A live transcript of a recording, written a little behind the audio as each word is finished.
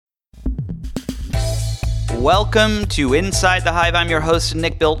Welcome to Inside the Hive. I'm your host,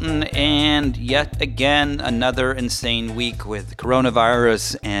 Nick Bilton, and yet again, another insane week with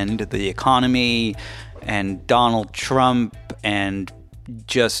coronavirus and the economy and Donald Trump and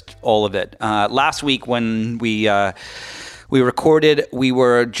just all of it. Last week when we recorded, we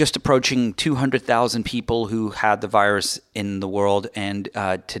were just approaching 200,000 people who had the virus in the world, and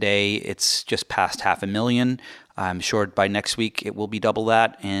today it's just past 500,000. I'm sure by next week it will be double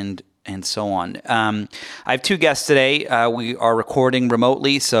that, and so on. I have two guests today. We are recording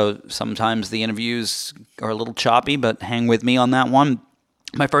remotely, so sometimes the interviews are a little choppy, but hang with me on that one.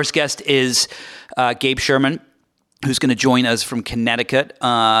 My first guest is Gabe Sherman, who's going to join us from Connecticut,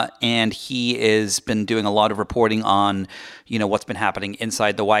 and he has been doing a lot of reporting on, what's been happening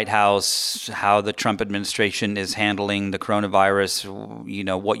inside the White House, how the Trump administration is handling the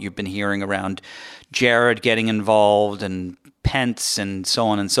coronavirus, what you've been hearing around Jared getting involved and Pence and so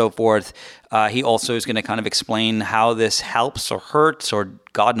on and so forth. He also is going to kind of explain how this helps or hurts or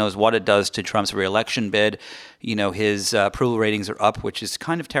God knows what it does to Trump's reelection bid. His approval ratings are up, which is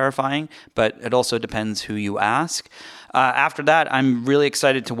kind of terrifying, but it also depends who you ask. After that, I'm really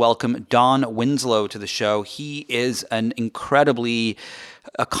excited to welcome Don Winslow to the show. He is an incredibly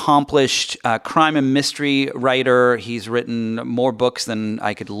accomplished crime and mystery writer. He's written more books than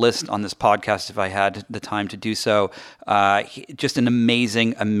I could list on this podcast if I had the time to do so. Just an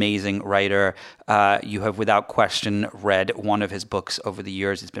amazing, amazing writer. You have without question read one of his books over the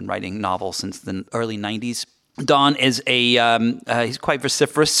years. He's been writing novels since the early 90s. Don is he's quite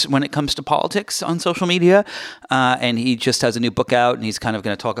vociferous when it comes to politics on social media, and he just has a new book out, and he's kind of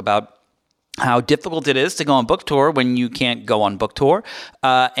going to talk about how difficult it is to go on book tour when you can't go on book tour,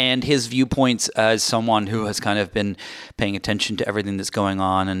 and his viewpoints as someone who has kind of been paying attention to everything that's going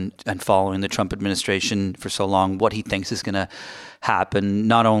on and following the Trump administration for so long, what he thinks is going to happen,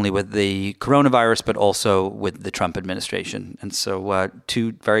 not only with the coronavirus, but also with the Trump administration. And so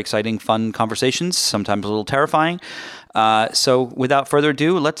two very exciting, fun conversations, sometimes a little terrifying. So without further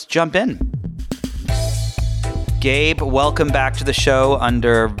ado, let's jump in. Gabe, welcome back to the show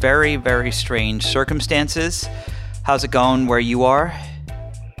under very, very strange circumstances. How's it going where you are?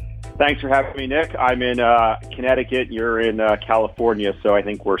 Thanks for having me, Nick. I'm in Connecticut. You're in California, so I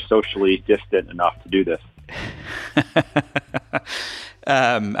think we're socially distant enough to do this.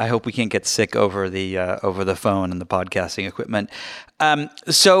 I hope we can't get sick over the phone and the podcasting equipment.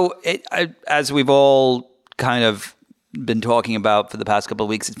 As we've all kind of been talking about for the past couple of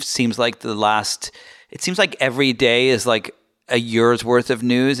weeks, it seems like every day is like a year's worth of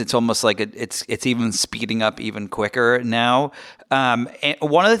news. It's almost like it's even speeding up even quicker now. And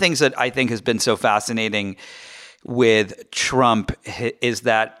one of the things that I think has been so fascinating with Trump is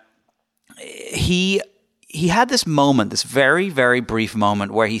that he had this moment, this very, very brief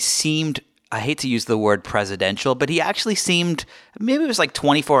moment where he seemed, I hate to use the word presidential, but he actually seemed, maybe it was like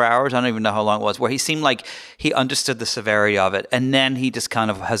 24 hours, I don't even know how long it was, where he seemed like he understood the severity of it. And then he just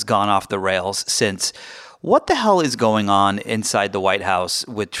kind of has gone off the rails since. What the hell is going on inside the White House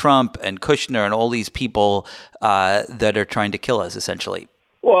with Trump and Kushner and all these people that are trying to kill us, essentially?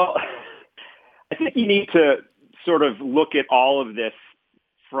 Well, I think you need to sort of look at all of this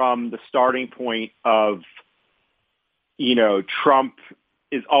from the starting point of, Trump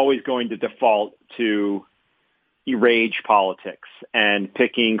is always going to default to rage politics and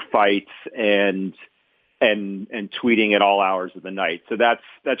picking fights and tweeting at all hours of the night. So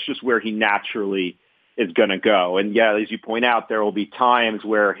that's just where he naturally is going to go. And yeah, as you point out, there will be times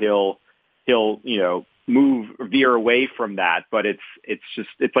where he'll veer away from that, but it's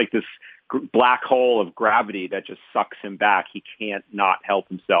like this black hole of gravity that just sucks him back. He can't not help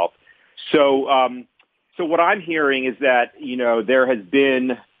himself. So what I'm hearing is that, there has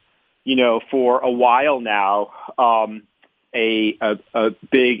been, for a while now, a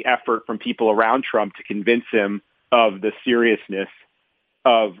big effort from people around Trump to convince him of the seriousness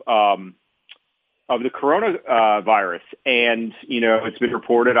of the coronavirus. And, it's been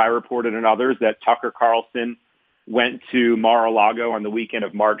reported, I reported and others, that Tucker Carlson went to Mar-a-Lago on the weekend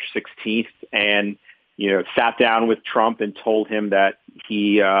of March 16th and, sat down with Trump and told him that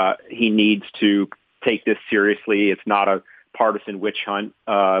he needs to take this seriously. It's not a partisan witch hunt,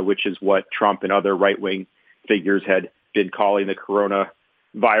 which is what Trump and other right-wing figures had been calling the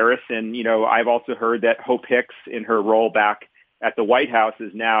coronavirus. And, I've also heard that Hope Hicks, in her role back at the White House,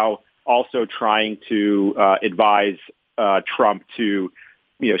 is now also trying to advise Trump to,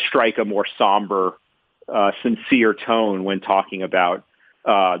 strike a more somber, sincere tone when talking about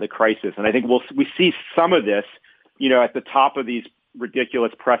the crisis. And I think we see some of this, at the top of these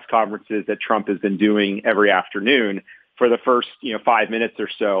ridiculous press conferences that Trump has been doing every afternoon. For the first, 5 minutes or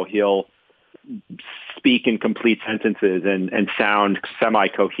so, he'll speak in complete sentences and sound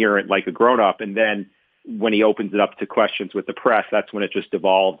semi-coherent like a grown-up. And then when he opens it up to questions with the press, that's when it just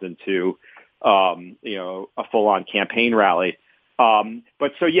devolves into, a full-on campaign rally.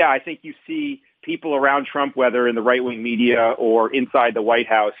 But so, yeah, I think you see people around Trump, whether in the right-wing media or inside the White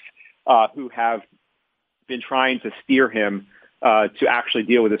House, who have been trying to steer him to actually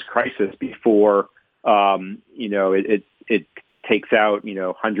deal with this crisis before, it takes out,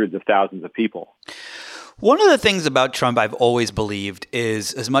 hundreds of thousands of people. One of the things about Trump I've always believed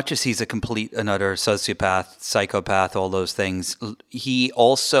is, as much as he's a complete and utter sociopath, psychopath, all those things,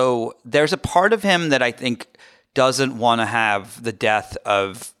 there's a part of him that I think doesn't want to have the death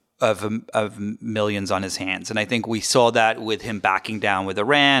of millions on his hands. And I think we saw that with him backing down with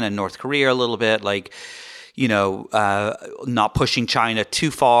Iran and North Korea a little bit, not pushing China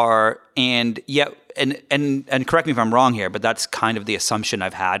too far. And yet, and correct me if I'm wrong here, but that's kind of the assumption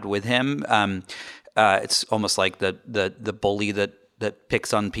I've had with him. It's almost like the bully that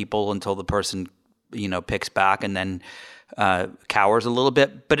picks on people until the person, picks back and then cowers a little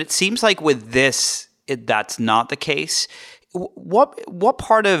bit. But it seems like with this, that's not the case. What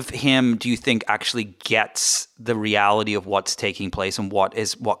part of him do you think actually gets the reality of what's taking place and what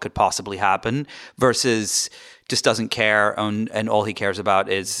could possibly happen versus just doesn't care and all he cares about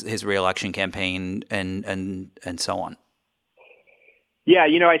is his reelection campaign and so on? Yeah,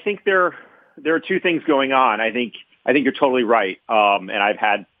 I think there are two things going on. I think you're totally right. And I've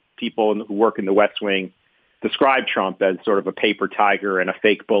had people who work in the West Wing describe Trump as sort of a paper tiger and a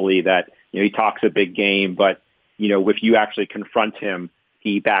fake bully that, he talks a big game, but, if you actually confront him,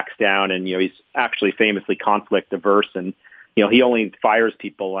 he backs down and, he's actually famously conflict averse and, he only fires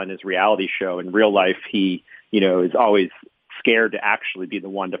people on his reality show. In real life, he, is always scared to actually be the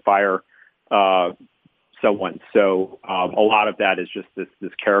one to fire someone. So a lot of that is just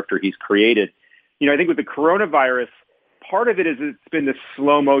this character he's created. I think with the coronavirus, part of it is it's been this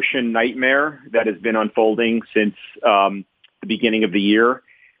slow motion nightmare that has been unfolding since the beginning of the year.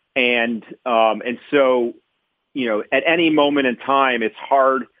 And so, at any moment in time, it's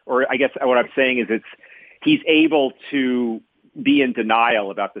hard, or I guess what I'm saying is he's able to be in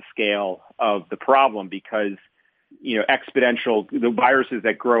denial about the scale of the problem because, the viruses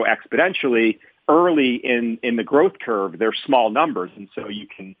that grow exponentially early in the growth curve, they're small numbers. And so you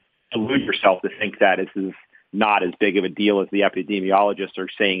can delude yourself to think that this is not as big of a deal as the epidemiologists are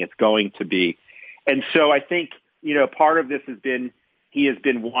saying it's going to be. And so I think, part of this has been, he has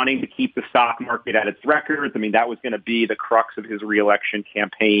been wanting to keep the stock market at its records. I mean, that was going to be the crux of his reelection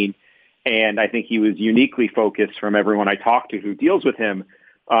campaign. And I think he was uniquely focused from everyone I talked to who deals with him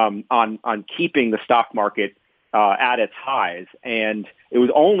on keeping the stock market at its highs. And it was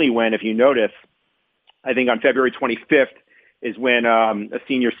only when, if you notice, I think on February 25th is when a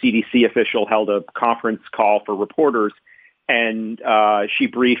senior CDC official held a conference call for reporters. And she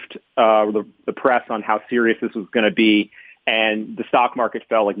briefed the press on how serious this was going to be. And the stock market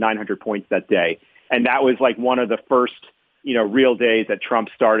fell like 900 points that day. And that was like one of the first, real days that Trump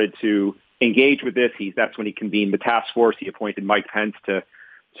started to engage with this. That's when he convened the task force. He appointed Mike Pence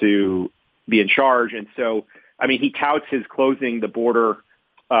to be in charge. And so, I mean, he touts his closing the border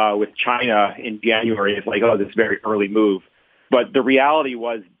with China in January as like, this very early move. But the reality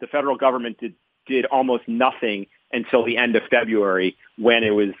was the federal government did almost nothing until the end of February when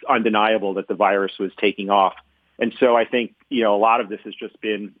it was undeniable that the virus was taking off. And so I think, a lot of this has just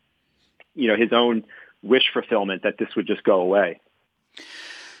been, his own wish fulfillment that this would just go away.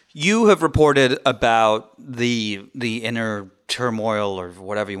 You have reported about the inner turmoil or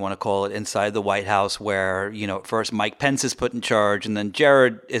whatever you want to call it inside the White House where, at first Mike Pence is put in charge and then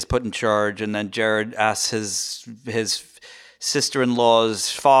Jared is put in charge and then Jared asks his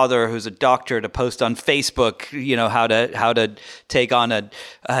sister-in-law's father, who's a doctor, to post on Facebook, how to take on a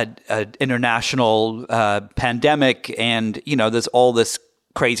international pandemic, and there's all this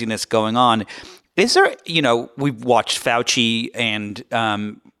craziness going on. Is there, we've watched Fauci, and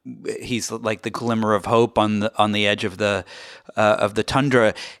he's like the glimmer of hope on the edge of the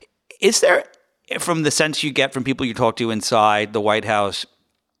tundra. Is there, from the sense you get from people you talk to inside the White House,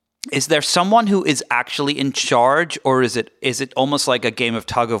 is there someone who is actually in charge, or is it almost like a game of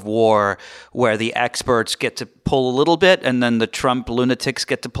tug of war where the experts get to pull a little bit and then the Trump lunatics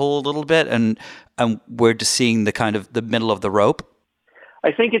get to pull a little bit, and we're just seeing the kind of the middle of the rope?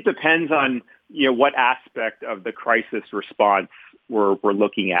 I think it depends on what aspect of the crisis response we're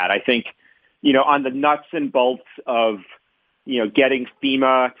looking at. I think on the nuts and bolts of getting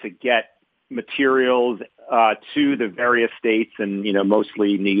FEMA to get materials to the various states and,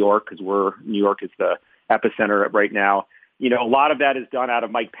 mostly New York, because New York is the epicenter right now. A lot of that is done out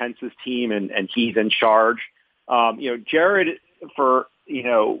of Mike Pence's team, and he's in charge. Jared, for,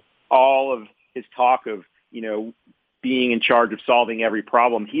 all of his talk of, being in charge of solving every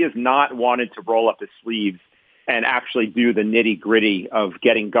problem, he has not wanted to roll up his sleeves and actually do the nitty gritty of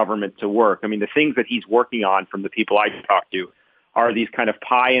getting government to work. I mean, the things that he's working on, from the people I talk to, are these kind of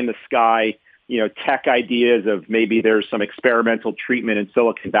pie in the sky, tech ideas of maybe there's some experimental treatment in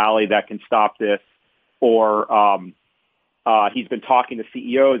Silicon Valley that can stop this. Or he's been talking to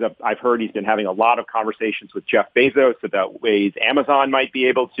CEOs. I've heard he's been having a lot of conversations with Jeff Bezos about ways Amazon might be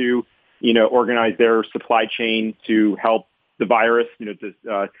able to, organize their supply chain to help the virus, to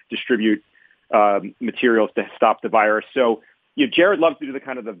distribute materials to stop the virus. So, Jared loves to do the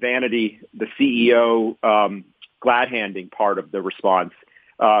kind of the vanity, the CEO glad-handing part of the response,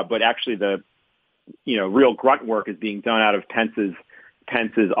 but actually the real grunt work is being done out of Pence's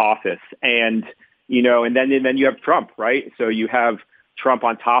office, and then you have Trump, right? So you have Trump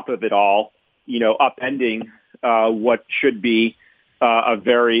on top of it all, upending what should be a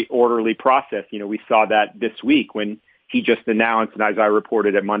very orderly process. We saw that this week when he just announced, and as I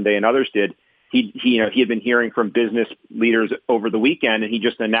reported at Monday and others did, he had been hearing from business leaders over the weekend, and he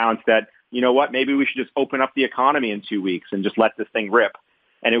just announced that, maybe we should just open up the economy in 2 weeks and just let this thing rip.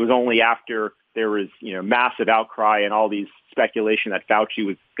 And it was only after there was, massive outcry and all these speculation that Fauci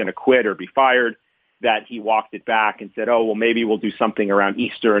was going to quit or be fired that he walked it back and said, oh, well, maybe we'll do something around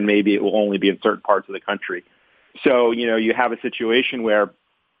Easter and maybe it will only be in certain parts of the country. So, you have a situation where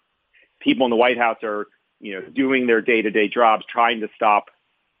people in the White House are, doing their day-to-day jobs, trying to stop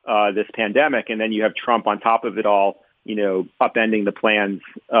this pandemic. And then you have Trump on top of it all, upending the plans,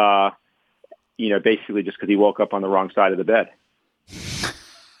 basically just because he woke up on the wrong side of the bed.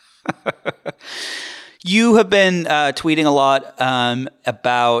 You have been tweeting a lot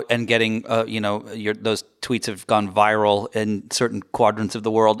about and getting, those tweets have gone viral in certain quadrants of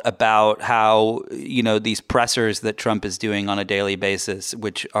the world about how, these pressers that Trump is doing on a daily basis,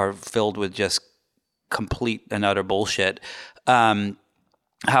 which are filled with just complete and utter bullshit, how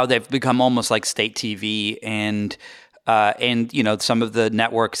they've become almost like state TV, and some of the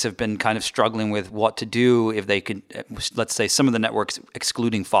networks have been kind of struggling with what to do if they could, let's say some of the networks,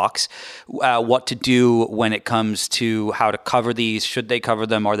 excluding Fox, what to do when it comes to how to cover these. Should they cover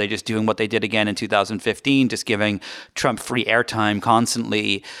them? Are they just doing what they did again in 2015, just giving Trump free airtime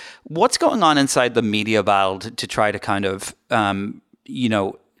constantly? What's going on inside the media battle to try to kind of, to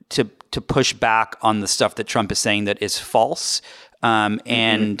push back on the stuff that Trump is saying that is false?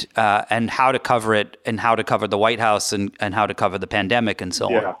 And how to cover it, and how to cover the White House, and how to cover the pandemic, and so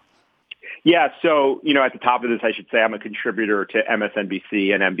on. Yeah. So, at the top of this, I should say I'm a contributor to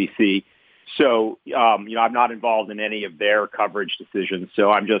MSNBC and NBC. So, I'm not involved in any of their coverage decisions.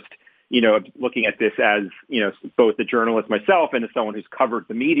 So I'm just, looking at this as, both a journalist myself and as someone who's covered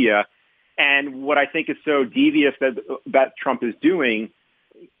the media. And what I think is so devious that Trump is doing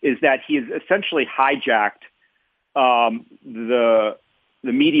is that he has essentially hijacked the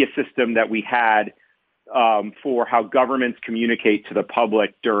media system that we had for how governments communicate to the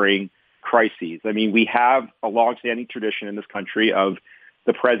public during crises. I mean, we have a longstanding tradition in this country of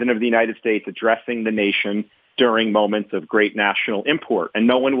the President of the United States addressing the nation during moments of great national import, and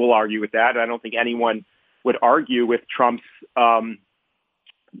no one will argue with that. I don't think anyone would argue with Trump's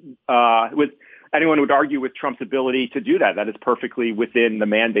ability to do that. That is perfectly within the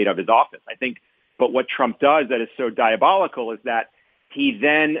mandate of his office, I think. But what Trump does that is so diabolical is that he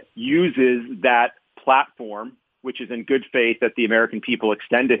then uses that platform, which is in good faith that the American people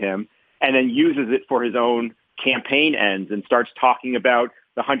extend to him, and then uses it for his own campaign ends and starts talking about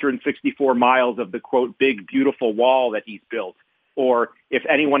the 164 miles of the, quote, big, beautiful wall that he's built. Or if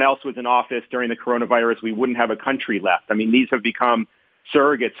anyone else was in office during the coronavirus, we wouldn't have a country left. I mean, these have become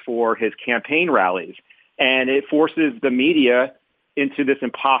surrogates for his campaign rallies. And it forces the media into this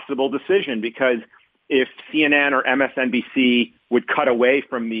impossible decision, because if CNN or MSNBC would cut away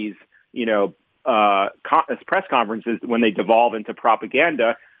from these, press conferences when they devolve into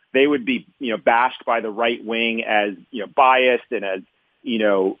propaganda, they would be, bashed by the right wing as, biased and as,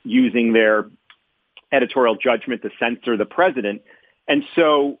 using their editorial judgment to censor the president. And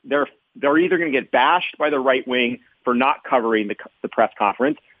so they're either going to get bashed by the right wing for not covering the press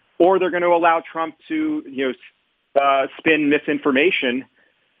conference, or they're going to allow Trump to, spin misinformation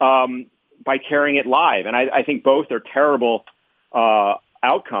by carrying it live. And I think both are terrible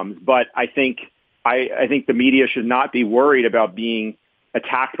outcomes. But I think the media should not be worried about being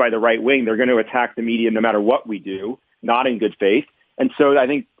attacked by the right wing. They're going to attack the media no matter what we do, not in good faith. And so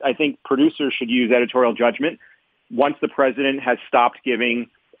I think producers should use editorial judgment. Once the president has stopped giving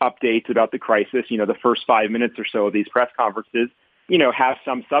updates about the crisis, the first 5 minutes or so of these press conferences, have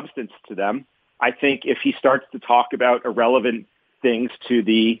some substance to them. I think if he starts to talk about irrelevant things to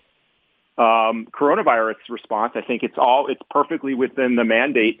the coronavirus response, I think it's perfectly within the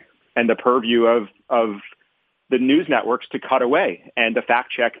mandate and the purview of the news networks to cut away and to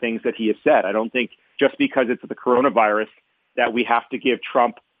fact check things that he has said. I don't think just because it's the coronavirus that we have to give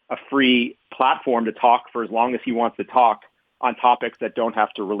Trump a free platform to talk for as long as he wants to talk on topics that don't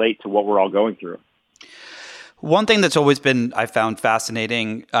have to relate to what we're all going through. One thing that's always been, I found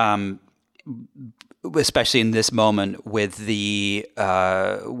fascinating, especially in this moment with the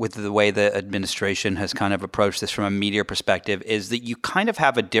way the administration has kind of approached this from a media perspective, is that you kind of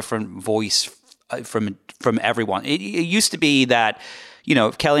have a different voice from everyone. It used to be that,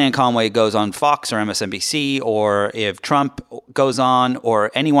 if Kellyanne Conway goes on Fox or MSNBC, or if Trump goes on, or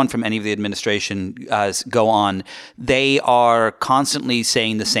anyone from any of the administration go on, they are constantly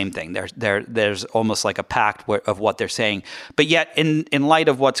saying the same thing. There's almost like a pact of what they're saying. But yet, in light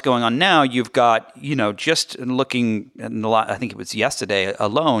of what's going on now, you've got, just looking at I think it was yesterday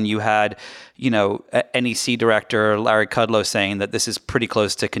alone, you had, NEC director Larry Kudlow saying that this is pretty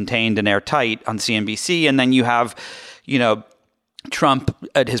close to contained and airtight on CNBC. And then you have, Trump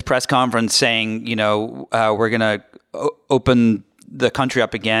at his press conference saying, we're going to open the country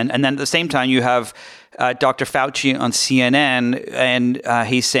up again. And then at the same time, you have Dr. Fauci on CNN, and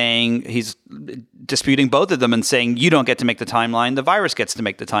he's disputing both of them and saying, you don't get to make the timeline, the virus gets to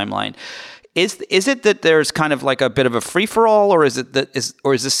make the timeline. Is it that there's kind of like a bit of a free-for-all, or is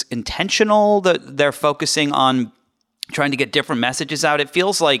this intentional that they're focusing on trying to get different messages out? It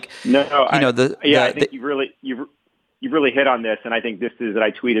feels like I think you really hit on this, and I think this is, and I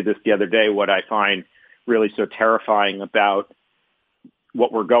tweeted this the other day, what I find really so terrifying about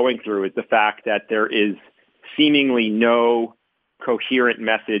what we're going through is the fact that there is seemingly no coherent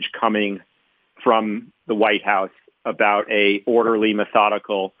message coming from the White House about a orderly,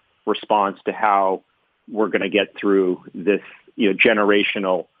 methodical response to how we're going to get through this,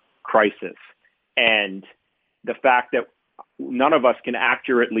 generational crisis. And the fact that none of us can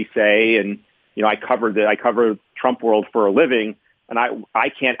accurately say, and I cover Trump world for a living, and I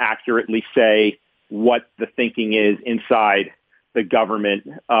can't accurately say what the thinking is inside the government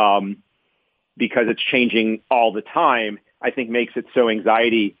because it's changing all the time, I think makes it so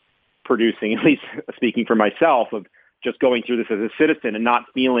anxiety producing, at least speaking for myself, of just going through this as a citizen and not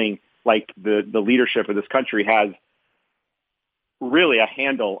feeling like the leadership of this country has really a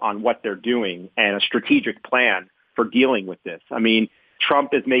handle on what they're doing and a strategic plan for dealing with this. I mean,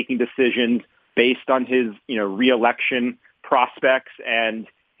 Trump is making decisions based on his, reelection prospects and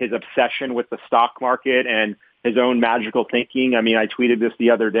his obsession with the stock market and his own magical thinking. I mean, I tweeted this the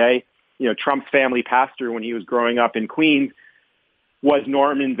other day. Trump's family pastor when he was growing up in Queens was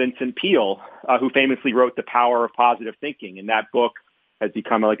Norman Vincent Peale, who famously wrote The Power of Positive Thinking. And that book has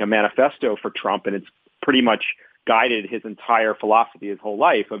become like a manifesto for Trump, and it's pretty much guided his entire philosophy, his whole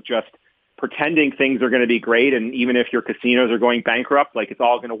life, of just pretending things are going to be great. And even if your casinos are going bankrupt, like, it's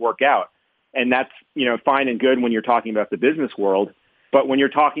all going to work out. And that's, fine and good when you're talking about the business world. But when you're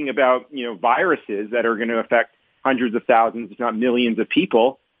talking about, viruses that are going to affect hundreds of thousands, if not millions of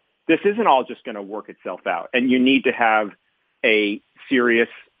people, this isn't all just going to work itself out. And you need to have a serious,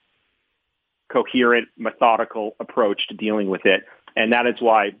 coherent, methodical approach to dealing with it. And that is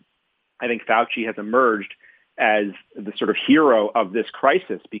why I think Fauci has emerged as the sort of hero of this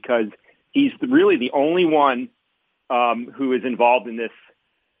crisis, because he's really the only one who is involved in this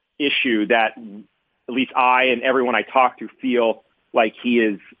issue that at least I and everyone I talk to feel like he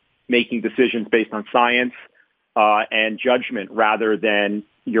is making decisions based on science and judgment rather than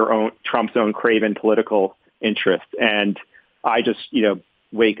Trump's own craven political interest. And I just,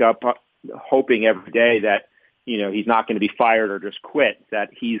 wake up hoping every day that, he's not going to be fired or just quit, that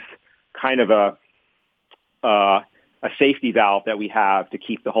he's kind of a safety valve that we have to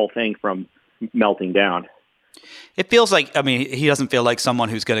keep the whole thing from melting down. It feels like, he doesn't feel like someone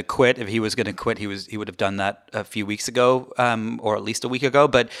who's going to quit. If he was going to quit, he would have done that a few weeks ago, or at least a week ago.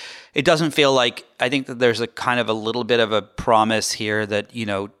 But it doesn't feel like, I think that there's a kind of a little bit of a promise here that,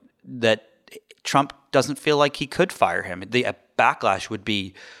 that Trump doesn't feel like he could fire him. The backlash would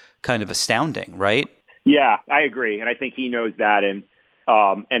be kind of astounding, right? Yeah, I agree. And I think he knows that.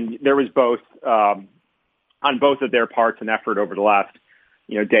 And there was both, on both of their parts, an effort over the last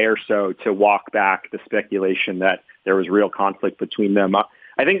day or so to walk back the speculation that there was real conflict between them. I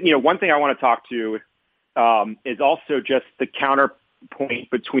think, one thing I want to talk to is also just the counterpoint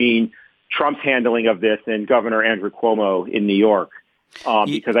between Trump's handling of this and Governor Andrew Cuomo in New York.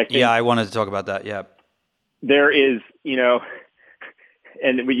 Because I think... Yeah, I wanted to talk about that, yeah. There is,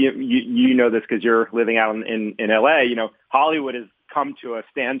 and you know this because you're living out in LA, Hollywood has come to a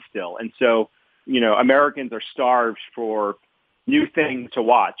standstill. And so, Americans are starved for new things to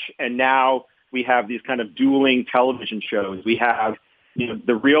watch. And now we have these kind of dueling television shows. We have,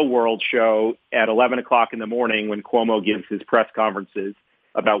 the Real World show at 11 o'clock in the morning when Cuomo gives his press conferences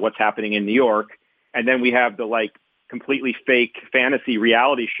about what's happening in New York. And then we have the completely fake fantasy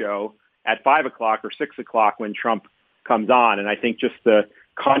reality show at 5 o'clock or 6 o'clock when Trump comes on. And I think just the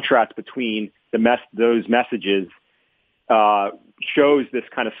contrast between those messages shows this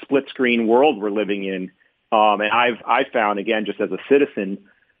kind of split screen world we're living in. And I've found, again, just as a citizen,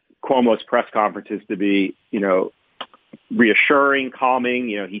 Cuomo's press conferences to be, reassuring, calming.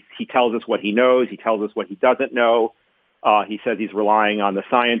 He tells us what he knows. He tells us what he doesn't know. He says he's relying on the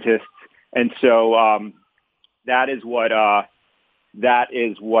scientists. And so that is what I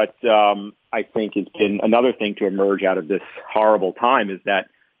think has been another thing to emerge out of this horrible time, is that,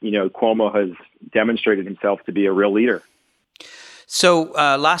 Cuomo has demonstrated himself to be a real leader. So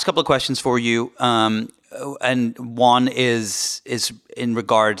last couple of questions for you. And one is in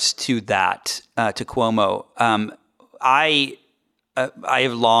regards to that, to Cuomo. I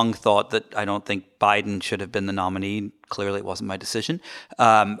have long thought that I don't think Biden should have been the nominee. Clearly, it wasn't my decision.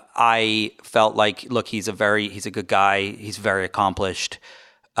 I felt like, look, he's a good guy. He's very accomplished.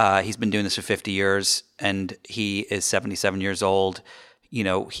 He's been doing this for 50 years, and he is 77 years old.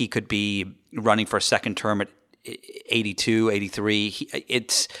 He could be running for a second term at 82, 83.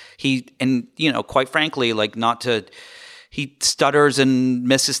 Quite frankly, he stutters and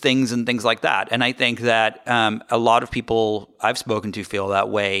misses things and things like that. And I think that a lot of people I've spoken to feel that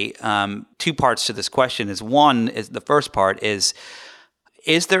way. Two parts to this question is, one is, the first part is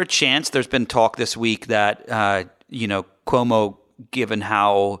there a chance, there's been talk this week that, Cuomo, given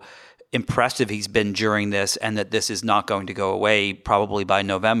how impressive he's been during this and that this is not going to go away probably by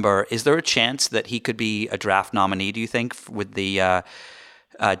November, is there a chance that he could be a draft nominee, do you think, with the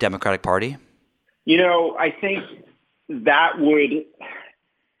Democratic Party? I think that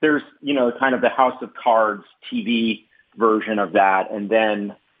there's, kind of the House of Cards TV version of that. And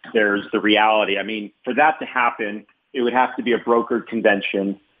then there's the reality. I mean, for that to happen, it would have to be a brokered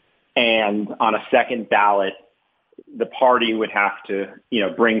convention. And on a second ballot, the party would have to,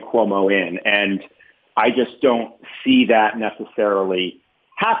 bring Cuomo in. And I just don't see that necessarily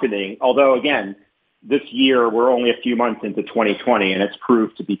happening. Although, again, this year, we're only a few months into 2020, and it's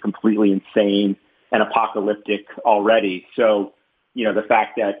proved to be completely insane and apocalyptic already. So, the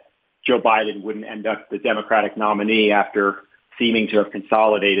fact that Joe Biden wouldn't end up the Democratic nominee after seeming to have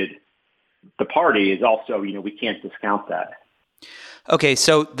consolidated the party is also, we can't discount that. Okay,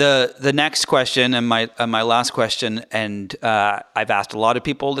 so the next question and my last question, and I've asked a lot of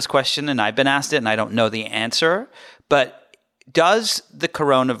people this question, and I've been asked it, and I don't know the answer, but does the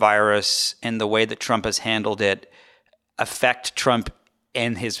coronavirus and the way that Trump has handled it affect Trump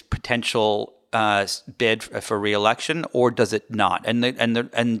and his potential bid for re-election, or does it not?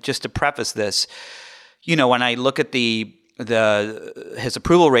 And just to preface this, when I look at his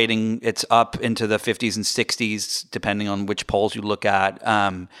approval rating, it's up into the 50s and 60s, depending on which polls you look at.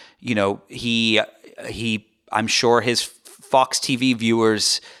 I'm sure his Fox TV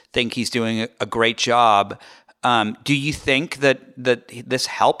viewers think he's doing a great job. Do you think that this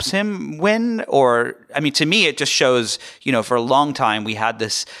helps him win? Or, I mean, to me, it just shows, for a long time we had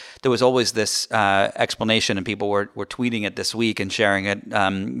this, there was always this explanation, and people were tweeting it this week and sharing it,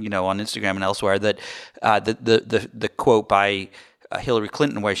 on Instagram and elsewhere, that the quote by Hillary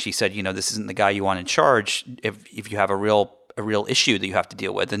Clinton, where she said, this isn't the guy you want in charge if you have a real issue that you have to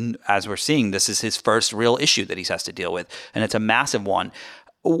deal with. And as we're seeing, this is his first real issue that he has to deal with, and it's a massive one.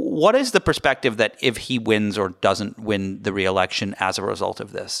 What is the perspective that if he wins or doesn't win the re-election as a result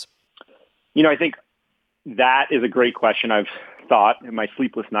of this? I think that is a great question. I've thought in my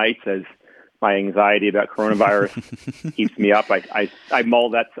sleepless nights as my anxiety about coronavirus keeps me up. I mull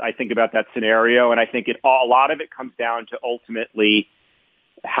that. I think about that scenario, and I think a lot of it comes down to ultimately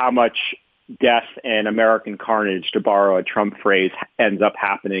how much death and American carnage, to borrow a Trump phrase, ends up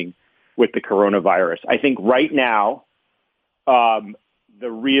happening with the coronavirus. I think right now,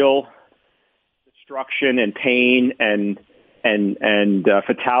 the real destruction and pain and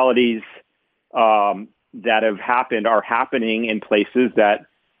fatalities that have happened are happening in places that,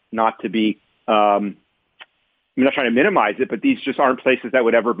 not to be, I'm not trying to minimize it, but these just aren't places that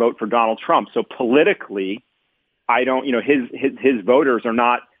would ever vote for Donald Trump. So politically, I don't, his voters are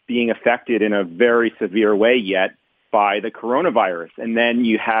not being affected in a very severe way yet by the coronavirus. And then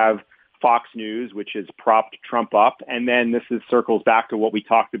you have Fox News, which has propped Trump up. And then circles back to what we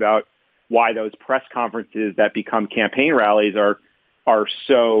talked about, why those press conferences that become campaign rallies are are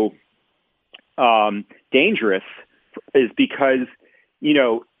so dangerous is because,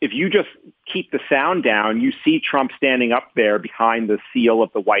 if you just keep the sound down, you see Trump standing up there behind the seal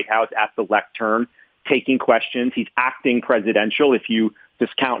of the White House at the lectern, taking questions. He's acting presidential if you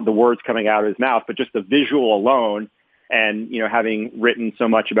discount the words coming out of his mouth, but just the visual alone. And, having written so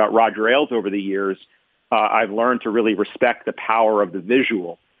much about Roger Ailes over the years, I've learned to really respect the power of the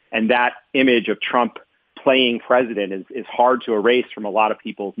visual. And that image of Trump playing president is hard to erase from a lot of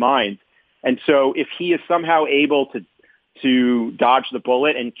people's minds. And so if he is somehow able to dodge the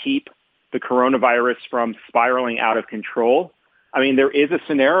bullet and keep the coronavirus from spiraling out of control, I mean, there is a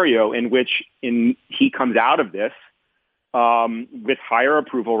scenario in which he comes out of this with higher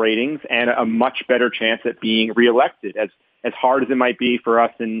approval ratings and a much better chance at being reelected. As hard as it might be for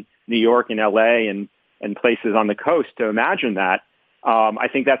us in New York and LA and places on the coast to imagine that, I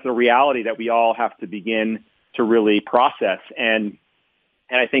think that's a reality that we all have to begin to really process. And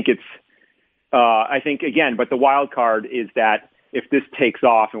I think again, but the wild card is that if this takes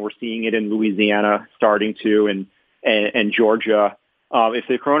off, and we're seeing it in Louisiana starting to, and Georgia, if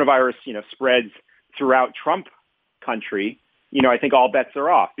the coronavirus, spreads throughout Trump country, I think all bets are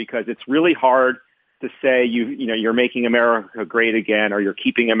off, because it's really hard to say you're making America great again, or you're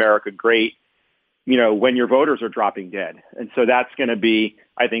keeping America great, when your voters are dropping dead. And so that's going to be,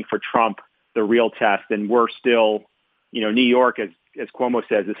 I think, for Trump, the real test. And we're still, New York, as Cuomo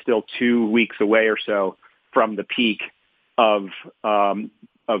says, is still 2 weeks away or so from the peak of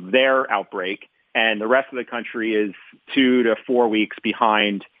their outbreak. And the rest of the country is 2 to 4 weeks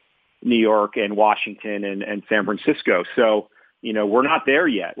behind New York and Washington and San Francisco. So, we're not there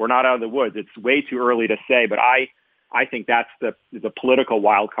yet. We're not out of the woods. It's way too early to say, but I think that's the political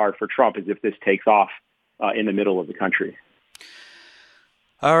wild card for Trump, is if this takes off in the middle of the country.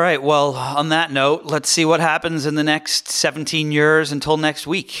 All right. Well, on that note, let's see what happens in the next 17 years until next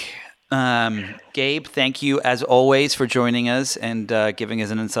week. Gabe, thank you as always for joining us and giving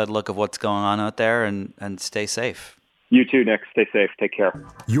us an inside look of what's going on out there, and stay safe. You too, Nick. Stay safe. Take care.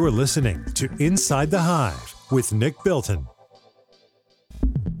 You are listening to Inside the Hive with Nick Bilton.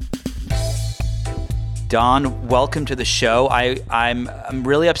 Don, welcome to the show. I'm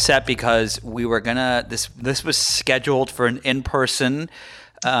really upset because we were gonna this was scheduled for an in-person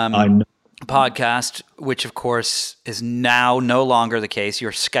podcast, which of course is now no longer the case.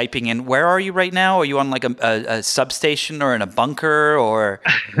 You're Skyping in. Where are you right now? Are you on like a substation or in a bunker or?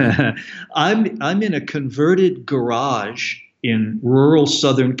 I'm in a converted garage in rural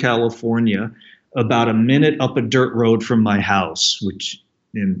Southern California, about a minute up a dirt road from my house,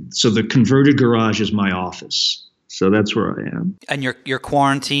 so the converted garage is my office. So that's where I am. And you're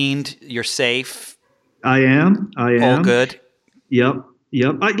quarantined. You're safe. I am. All good. Yep.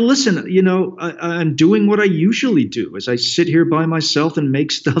 Listen, I'm doing what I usually do, is I sit here by myself and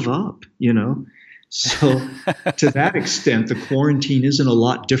make stuff up, So to that extent, the quarantine isn't a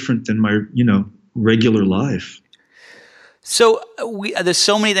lot different than my, regular life. So there's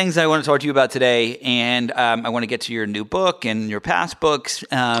so many things I want to talk to you about today, and I want to get to your new book and your past books.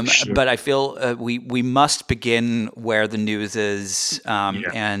 Sure. But I feel we must begin where the news is,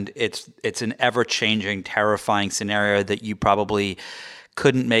 and it's an ever-changing, terrifying scenario that you probably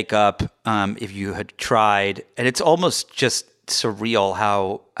couldn't make up if you had tried, and it's almost just surreal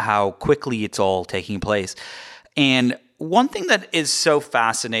how quickly it's all taking place. And one thing that is so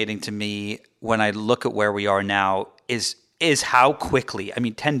fascinating to me when I look at where we are now is how quickly,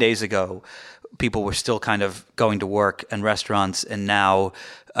 10 days ago, people were still kind of going to work and restaurants, and now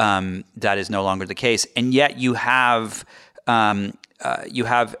that is no longer the case. And yet you have an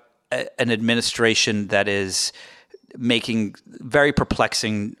administration that is making very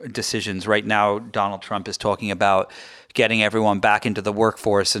perplexing decisions. Right now, Donald Trump is talking about getting everyone back into the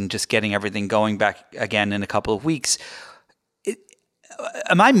workforce and just getting everything going back again in a couple of weeks.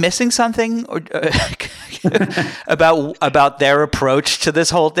 Am I missing something about their approach to this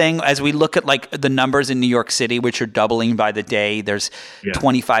whole thing? As we look at like the numbers in New York City, which are doubling by the day, there's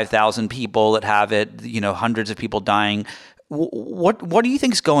 25,000 people that have it, hundreds of people dying. What do you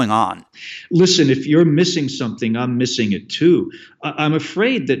think is going on? Listen, if you're missing something, I'm missing it too. I'm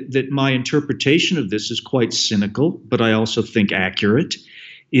afraid that my interpretation of this is quite cynical, but I also think accurate,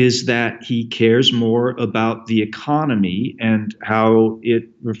 is that he cares more about the economy and how it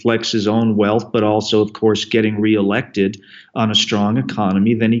reflects his own wealth, but also, of course, getting reelected on a strong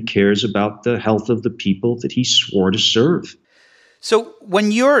economy than he cares about the health of the people that he swore to serve. So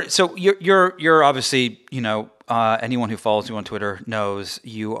when you're obviously, anyone who follows you on Twitter knows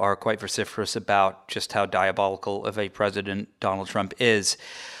you are quite vociferous about just how diabolical of a president Donald Trump is.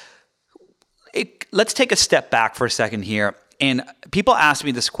 Let's take a step back for a second here. And people ask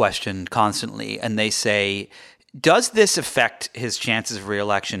me this question constantly, and they say, does this affect his chances of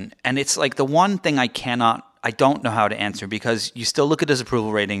reelection? And it's like the one thing I don't know how to answer, because you still look at his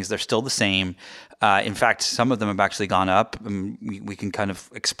approval ratings, they're still the same. In fact, some of them have actually gone up. We can kind of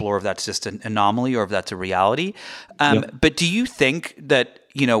explore if that's just an anomaly or if that's a reality. But do you think that,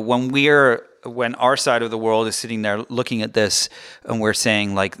 when our side of the world is sitting there looking at this and we're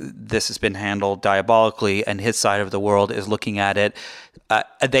saying like this has been handled diabolically, and his side of the world is looking at it, are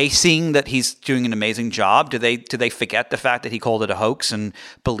they seeing that he's doing an amazing job? Do they forget the fact that he called it a hoax and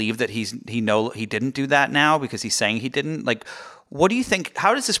believe that he didn't do that now because he's saying he didn't? Like, what do you think?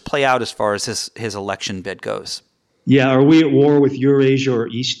 How does this play out as far as his election bid goes? Yeah, are we at war with Eurasia or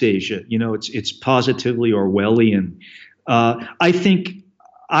East Asia? It's positively Orwellian. I think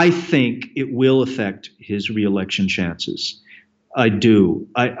it will affect his reelection chances. I do.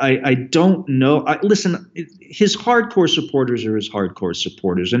 I don't know. Listen, his hardcore supporters are his hardcore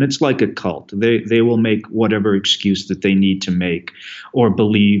supporters, and it's like a cult. They will make whatever excuse that they need to make, or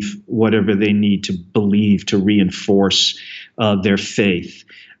believe whatever they need to believe to reinforce their faith.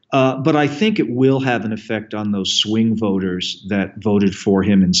 But I think it will have an effect on those swing voters that voted for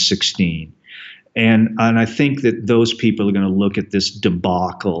him in 2016. And I think that those people are going to look at this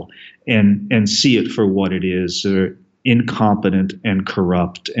debacle and see it for what it is. They're incompetent and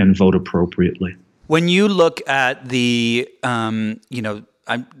corrupt, and vote appropriately. When you look at the way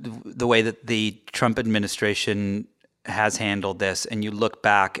that the Trump administration has handled this, and you look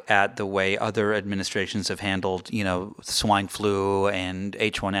back at the way other administrations have handled, swine flu and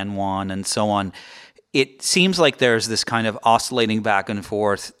H1N1 and so on, it seems like there's this kind of oscillating back and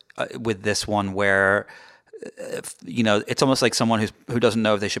forth with this one where, it's almost like someone who doesn't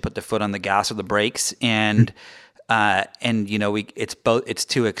know if they should put their foot on the gas or the brakes, and it's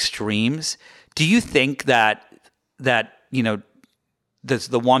two extremes. Do you think that there's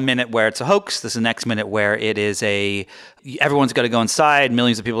the 1 minute where it's a hoax, there's the next minute where it is everyone's got to go inside,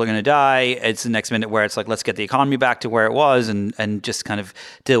 millions of people are going to die. It's the next minute where it's like, let's get the economy back to where it was and just kind of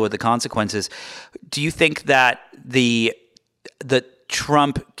deal with the consequences. Do you think that the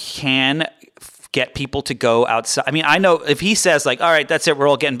Trump can get people to go outside? I mean, I know if he says like, all right, that's it, we're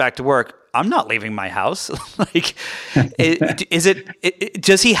all getting back to work, I'm not leaving my house. Like,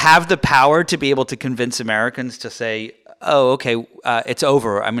 does he have the power to be able to convince Americans to say, oh, okay, it's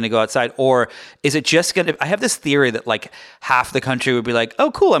over, I'm going to go outside? Or is it just going to, I have this theory that like half the country would be like,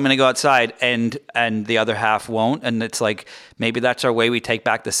 oh, cool, I'm going to go outside, and the other half won't. And it's like, maybe that's our way we take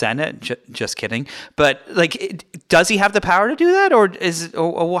back the Senate. Just kidding. But like, does he have the power to do that? Or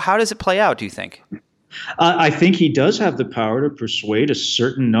how does it play out, do you think? I think he does have the power to persuade a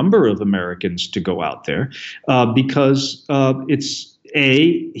certain number of Americans to go out there because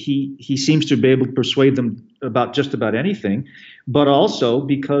he seems to be able to persuade them about just about anything, but also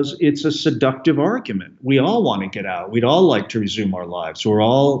because it's a seductive argument. We all want to get out. We'd all like to resume our lives. We're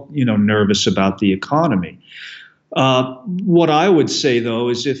all, nervous about the economy. What I would say, though,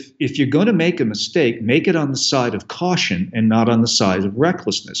 is if you're going to make a mistake, make it on the side of caution and not on the side of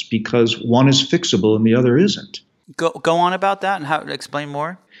recklessness, because one is fixable and the other isn't. Go on about that and explain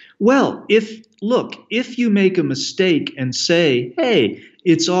more. Well, if you make a mistake and say, hey,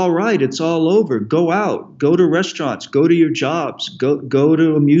 it's all right, it's all over, go out, go to restaurants, go to your jobs, go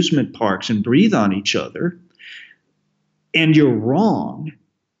to amusement parks and breathe on each other, and you're wrong,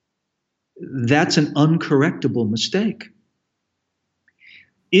 that's an uncorrectable mistake.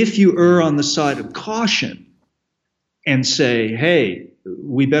 If you err on the side of caution and say, hey,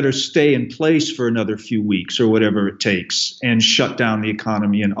 we better stay in place for another few weeks or whatever it takes and shut down the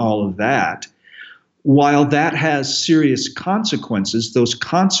economy and all of that, while that has serious consequences, those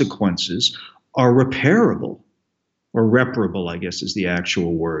consequences are repairable, or reparable, I guess is the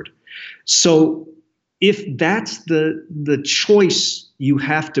actual word. So if that's the choice you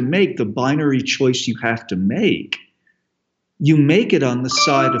have to make, the binary choice you have to make, you make it on the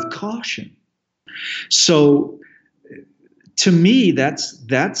side of caution. So to me, that's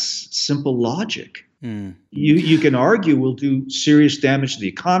simple logic. You can argue we'll do serious damage to the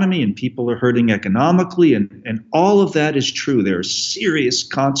economy and people are hurting economically, and all of that is true. There are serious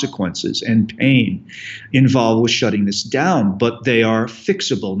consequences and pain involved with shutting this down, but they are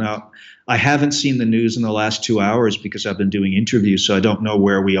fixable. Now, I haven't seen the news in the last 2 hours because I've been doing interviews, so I don't know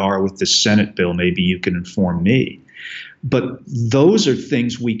where we are with this Senate bill. Maybe you can inform me. But those are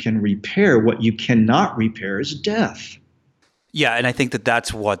things we can repair. What you cannot repair is death. Yeah, and I think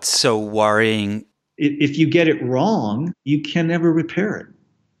that's what's so worrying. If you get it wrong, you can never repair it.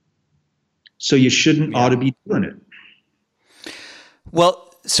 So you ought to be doing it.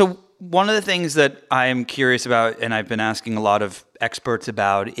 Well, so one of the things that I am curious about, and I've been asking a lot of experts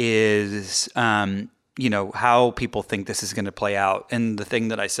about, is how people think this is going to play out. And the thing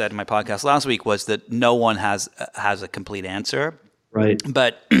that I said in my podcast last week was that no one has a complete answer. Right.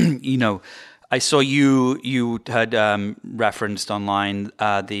 But I saw you had referenced online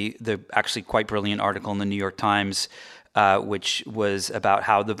the actually quite brilliant article in the New York Times, which was about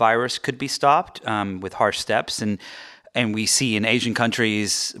how the virus could be stopped with harsh steps, and we see in Asian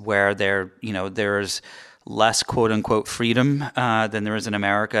countries where there's less quote unquote freedom than there is in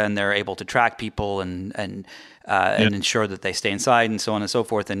America, and they're able to track people and ensure that they stay inside and so on and so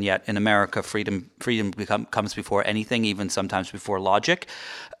forth. And yet in America, freedom comes before anything, even sometimes before logic.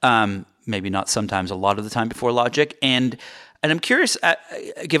 Maybe not sometimes, a lot of the time before logic. And I'm curious,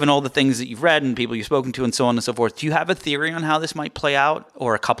 given all the things that you've read and people you've spoken to and so on and so forth, do you have a theory on how this might play out,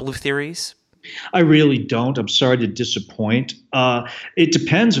 or a couple of theories? I really don't. I'm sorry to disappoint. It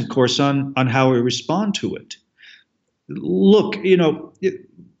depends, of course, on how we respond to it. Look,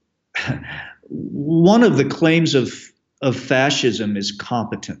 one of the claims of fascism is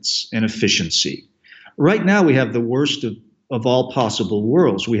competence and efficiency. Right now, we have the worst of all possible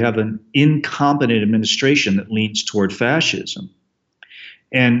worlds. We have an incompetent administration that leans toward fascism.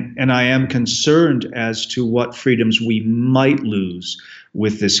 And I am concerned as to what freedoms we might lose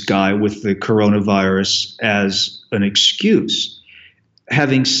with this guy, with the coronavirus as an excuse.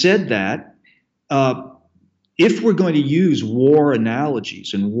 Having said that, if we're going to use war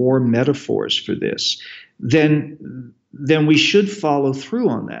analogies and war metaphors for this, then we should follow through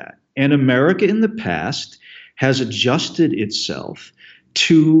on that. And America in the past has adjusted itself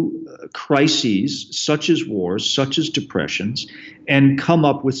to crises such as wars, such as depressions, and come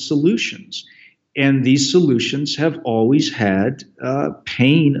up with solutions. And these solutions have always had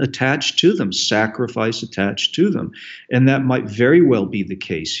pain attached to them, sacrifice attached to them. And that might very well be the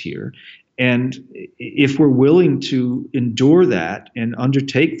case here. And if we're willing to endure that and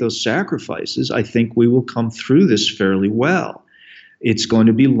undertake those sacrifices, I think we will come through this fairly well. It's going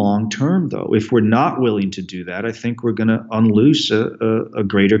to be long-term, though. If we're not willing to do that, I think we're going to unloose a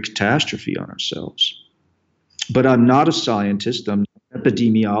greater catastrophe on ourselves. But I'm not a scientist. I'm an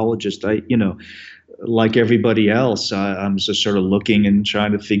epidemiologist. Like everybody else, I'm just sort of looking and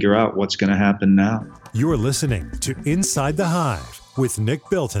trying to figure out what's going to happen now. You're listening to Inside the Hive with Nick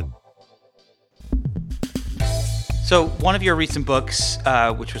Bilton. So one of your recent books,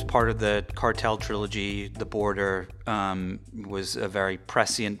 which was part of the Cartel trilogy, The Border, was a very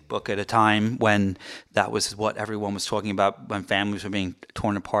prescient book at a time when that was what everyone was talking about, when families were being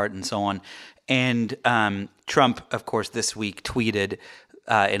torn apart and so on. And Trump, of course, this week tweeted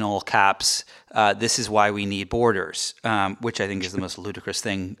in all caps, "This is why we need borders," which I think is the most ludicrous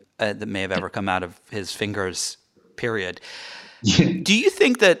thing that may have ever come out of his fingers, period. Do you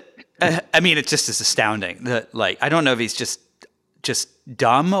think that it just is astounding that, I don't know if he's just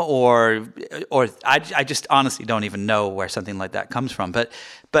dumb or I just honestly don't even know where something like that comes from. But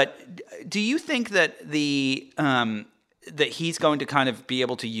do you think that that he's going to kind of be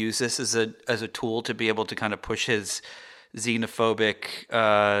able to use this as a tool to be able to kind of push his xenophobic,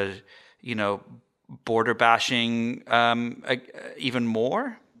 border bashing even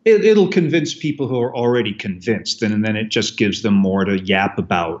more? It'll convince people who are already convinced, and then it just gives them more to yap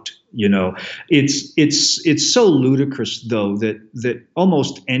about. It's so ludicrous, though, that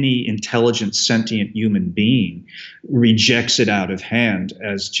almost any intelligent, sentient human being rejects it out of hand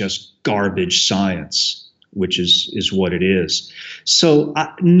as just garbage science, which is what it is. So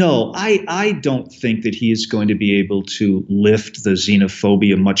no, I don't think that he is going to be able to lift the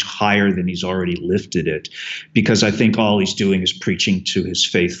xenophobia much higher than he's already lifted it, because I think all he's doing is preaching to his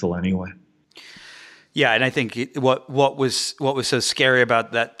faithful anyway. Yeah, and I think what was so scary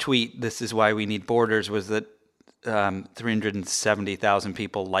about that tweet, "This is why we need borders," was that 370,000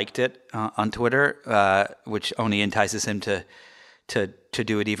 people liked it on Twitter, which only entices him to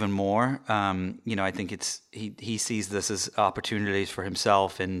do it even more. I think he sees this as opportunities for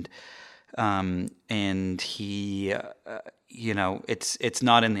himself, and he it's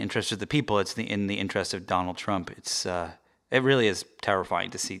not in the interest of the people. It's in the interest of Donald Trump. It really is terrifying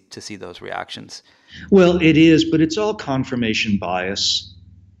to see those reactions. Well, it is, but it's all confirmation bias.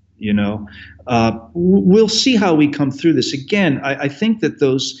 We'll see how we come through this. Again, I think that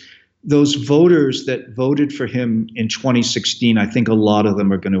those voters that voted for him in 2016, I think a lot of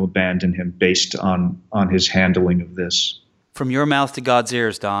them are going to abandon him based on his handling of this. From your mouth to God's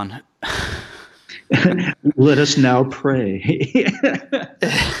ears, Don. Let us now pray.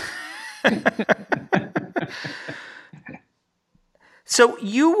 So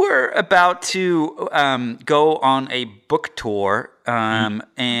you were about to go on a book tour,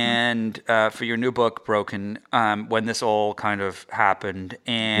 and for your new book, Broken, when this all kind of happened,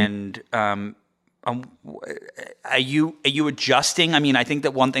 and are you adjusting? I mean, I think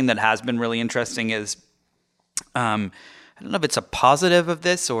that one thing that has been really interesting is, I don't know if it's a positive of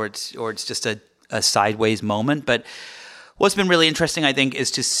this or it's just a sideways moment, but what's been really interesting, I think, is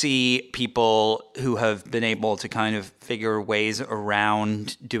to see people who have been able to kind of figure ways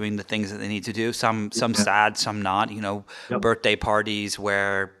around doing the things that they need to do. Some sad, some not. Birthday parties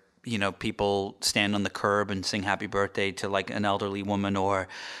where people stand on the curb and sing happy birthday to like an elderly woman, or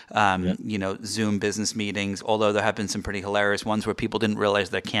Zoom business meetings. Although there have been some pretty hilarious ones where people didn't realize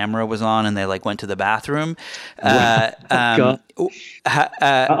their camera was on and they like went to the bathroom, which are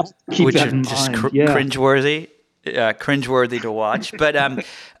just cringeworthy. Cringeworthy to watch, but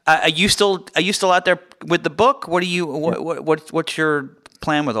are you still out there with the book? What's your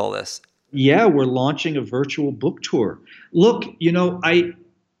plan with all this? Yeah, we're launching a virtual book tour. Look,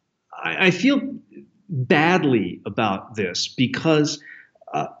 I feel badly about this because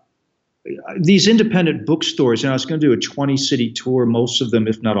these independent bookstores, and I was going to do a 20-city tour, most of them,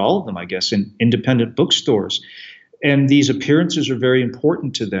 if not all of them, I guess, in independent bookstores. And these appearances are very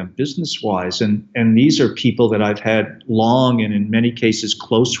important to them business-wise. And these are people that I've had long and in many cases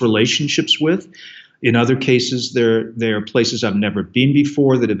close relationships with. In other cases, they're places I've never been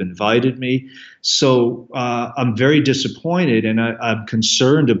before that have invited me. So I'm very disappointed, and I'm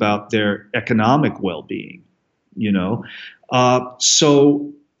concerned about their economic well-being,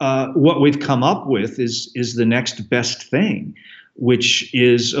 So what we've come up with is the next best thing, which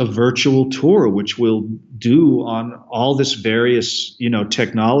is a virtual tour, which we'll do on all this various,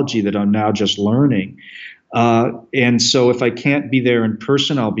 technology that I'm now just learning. And so if I can't be there in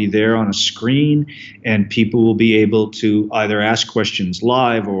person, I'll be there on a screen, and people will be able to either ask questions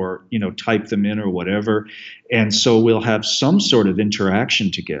live or, type them in or whatever. And so we'll have some sort of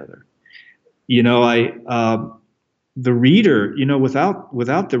interaction together. The reader,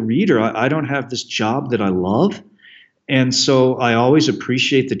 without the reader, I don't have this job that I love. And so I always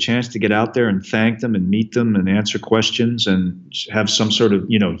appreciate the chance to get out there and thank them and meet them and answer questions and have some sort of,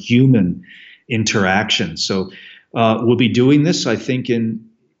 human interaction. So we'll be doing this, I think, in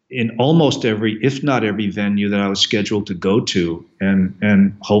almost every, if not every venue that I was scheduled to go to,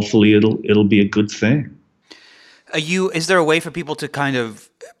 and hopefully it'll be a good thing. Is there a way for people to kind of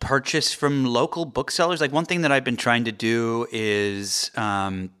purchase from local booksellers? Like one thing that I've been trying to do is,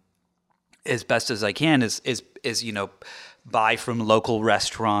 as best as I can, is buy from local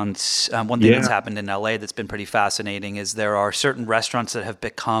restaurants. One thing that's happened in LA that's been pretty fascinating is there are certain restaurants that have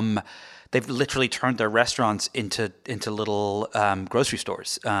they've literally turned their restaurants into little grocery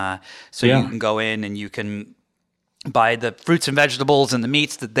stores. So you can go in and you can buy the fruits and vegetables and the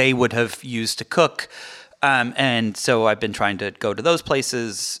meats that they would have used to cook. And so I've been trying to go to those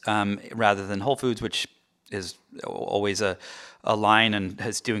places rather than Whole Foods, which is always a line and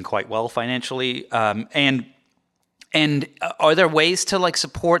is doing quite well financially. And are there ways to like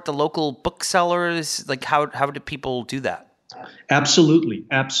support the local booksellers? Like how do people do that? Absolutely.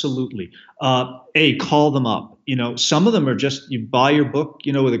 Call them up. Some of them are just, you buy your book,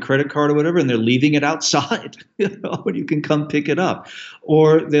 with a credit card or whatever, and they're leaving it outside, and you can come pick it up.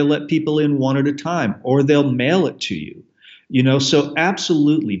 Or they'll let people in one at a time, or they'll mail it to you. So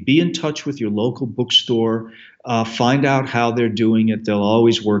absolutely be in touch with your local bookstore, find out how they're doing it. They'll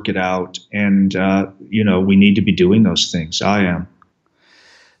always work it out. And, we need to be doing those things. I am.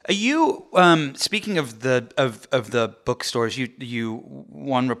 Are you, speaking of the bookstores, you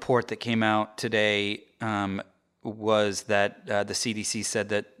one report that came out today was that the CDC said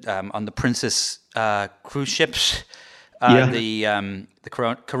that on the Princess cruise ships, the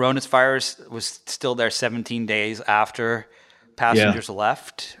coronavirus was still there 17 days after passengers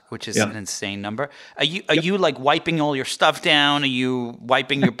left, which is an insane number. Are you like wiping all your stuff down? Are you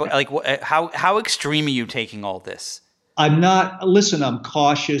wiping your book? Like how extreme are you taking all this? I'm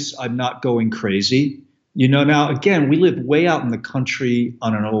cautious. I'm not going crazy. Now again, we live way out in the country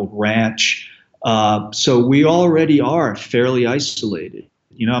on an old ranch. So we already are fairly isolated.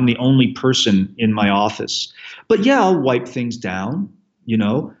 I'm the only person in my office, but I'll wipe things down,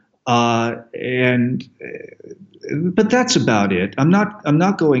 but that's about it. I'm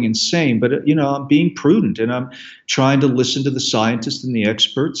not going insane, but I'm being prudent, and I'm trying to listen to the scientists and the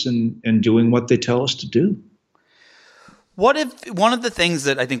experts and doing what they tell us to do. What if one of the things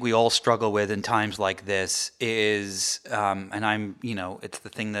that I think we all struggle with in times like this is, and I'm, it's the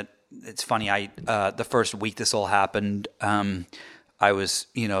thing that it's funny. The first week this all happened, I was,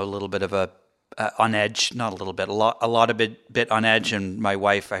 a little bit of a on edge, not a little bit, a lot of bit on edge. And my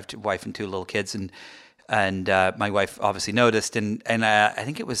wife, I have a wife and two little kids, and my wife obviously noticed. And I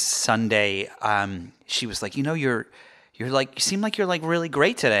think it was Sunday. She was like, you're like, you seem like you're like really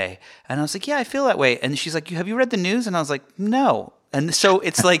great today. And I was like, yeah, I feel that way. And she's like, have you read the news? And I was like, no. And so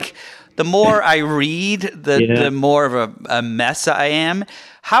it's like, the more I read, the more of a mess I am.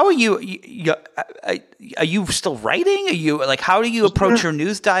 How are you? Are you still writing? Are you like? How do you approach your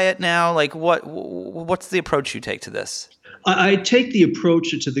news diet now? Like, what's the approach you take to this? I take the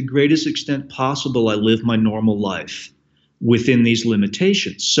approach that to the greatest extent possible, I live my normal life within these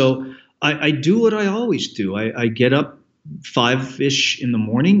limitations. So I do what I always do. I get up 5-ish in the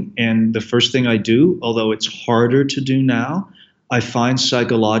morning, and the first thing I do, although it's harder to do now, I find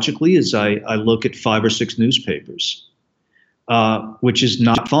psychologically is I look at 5 or 6 newspapers, which is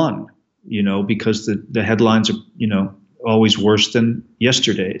not fun, because the headlines are, always worse than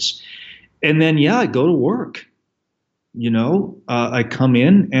yesterday's. And then, I go to work. I come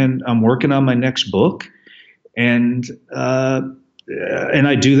in and I'm working on my next book, and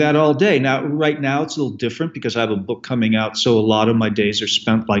I do that all day. Now, right now it's a little different because I have a book coming out, so a lot of my days are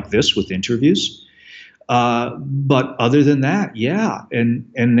spent like this with interviews. But other than that, and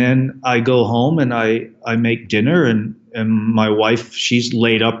then I go home and I make dinner, and my wife, she's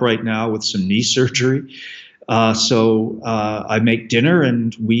laid up right now with some knee surgery. So I make dinner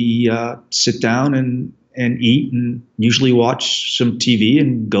and we sit down and eat and usually watch some TV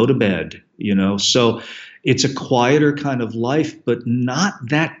and go to bed, So it's a quieter kind of life, but not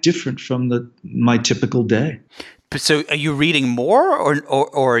that different from my typical day. So are you reading more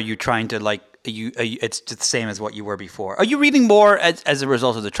or are you trying to like, it's the same as what you were before? Are you reading more as a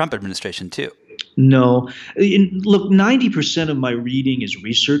result of the Trump administration too? No. Look, 90% of my reading is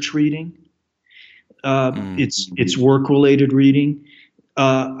research reading. It's work-related reading.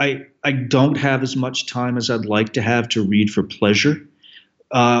 I don't have as much time as I'd like to have to read for pleasure.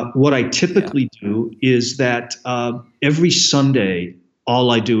 What I typically do is that every Sunday, all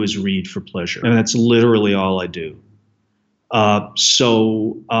I do is read for pleasure. And that's literally all I do.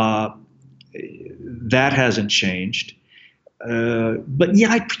 So that hasn't changed. But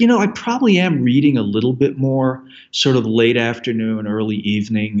I probably am reading a little bit more sort of late afternoon, early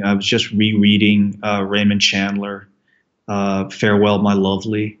evening. I was just rereading Raymond Chandler, Farewell, My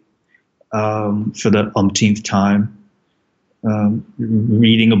Lovely, for the umpteenth time.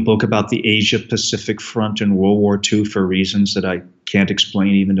 Reading a book about the Asia-Pacific Front in World War II for reasons that I can't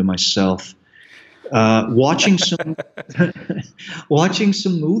explain even to myself. Watching some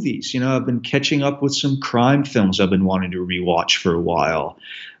movies. I've been catching up with some crime films I've been wanting to rewatch for a while.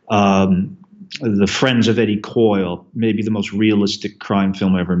 The Friends of Eddie Coyle, maybe the most realistic crime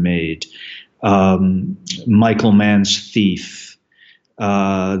film ever made. Michael Mann's Thief.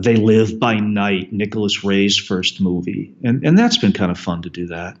 They Live by Night, Nicholas Ray's first movie. And that's been kind of fun to do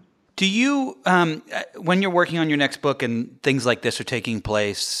that. Do you, when you're working on your next book and things like this are taking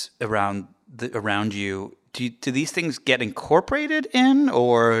place around you, do these things get incorporated in,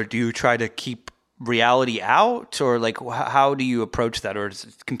 or do you try to keep reality out, or like how do you approach that, or does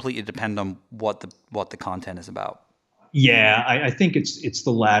it completely depend on what the content is about? Yeah, I think it's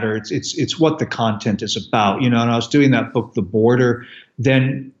the latter. It's what the content is about. And I was doing that book, The Border,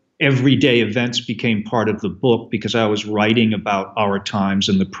 then everyday events became part of the book because I was writing about our times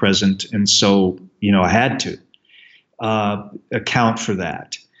in the present, and so I had to account for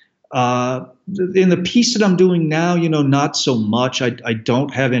that. In the piece that I'm doing now, not so much. I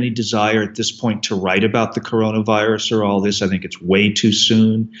don't have any desire at this point to write about the coronavirus or all this. I think it's way too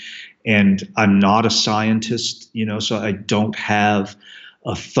soon. And I'm not a scientist, so I don't have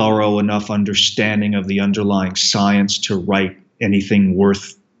a thorough enough understanding of the underlying science to write anything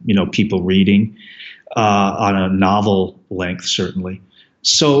worth, people reading on a novel length, certainly.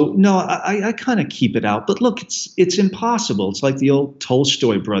 So no, I kind of keep it out. But look, it's impossible. It's like the old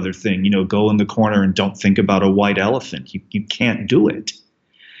Tolstoy brother thing, go in the corner and don't think about a white elephant. You can't do it,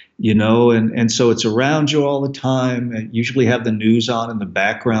 and so it's around you all the time. I usually have the news on in the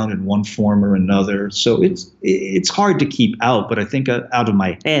background in one form or another. So it's hard to keep out, but I think out of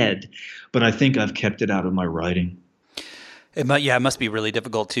my head, but I think I've kept it out of my writing. It must be really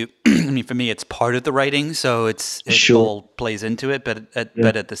difficult to. I mean, for me, it's part of the writing, so it sure. all plays into it. But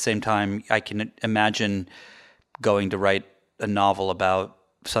at the same time, I can imagine going to write a novel about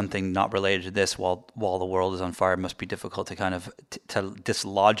something not related to this while the world is on fire. It must be difficult to kind of to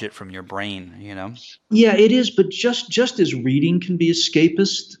dislodge it from your brain. Yeah, it is. But just as reading can be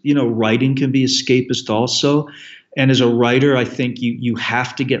escapist, writing can be escapist also. And as a writer, I think you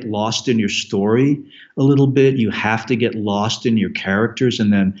have to get lost in your story a little bit. You have to get lost in your characters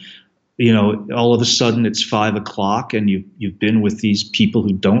and then All of a sudden it's 5 o'clock and you've been with these people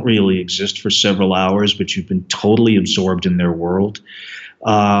who don't really exist for several hours, but you've been totally absorbed in their world.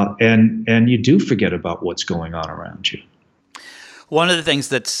 And you do forget about what's going on around you. One of the things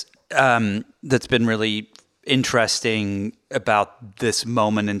that's been really interesting about this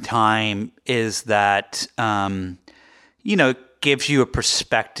moment in time is that, gives you a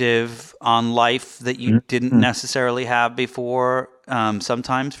perspective on life that you didn't necessarily have before.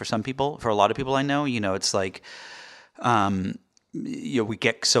 Sometimes for some people, for a lot of people I know, it's like, we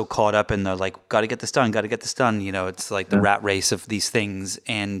get so caught up in the like, got to get this done. It's like the rat race of these things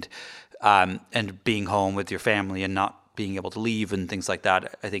and being home with your family and not being able to leave and things like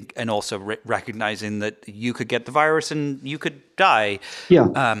that, I think, and also recognizing that you could get the virus and you could die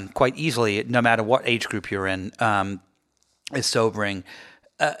quite easily, no matter what age group you're in, is sobering.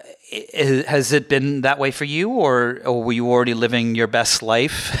 Has it been that way for you, or were you already living your best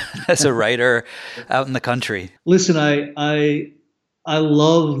life as a writer out in the country? Listen, I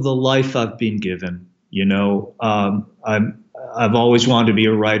love the life I've been given. I've always wanted to be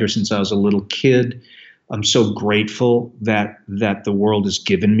a writer since I was a little kid. I'm so grateful that the world has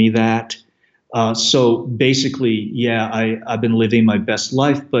given me that. So basically, I've been living my best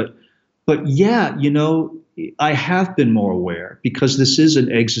life, but yeah, I have been more aware because this is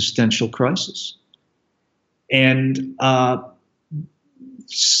an existential crisis. And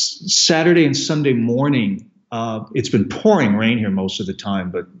Saturday and Sunday morning, it's been pouring rain here most of the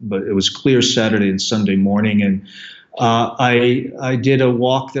time, but it was clear Saturday and Sunday morning, and I did a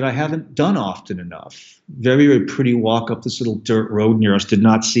walk that I haven't done often enough. Very, very pretty walk up this little dirt road near us. Did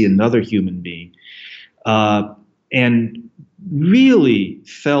not see another human being, and really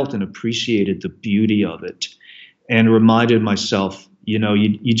felt and appreciated the beauty of it, and reminded myself,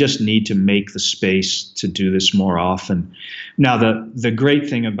 you just need to make the space to do this more often. Now, the great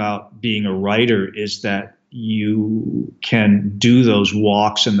thing about being a writer is that you can do those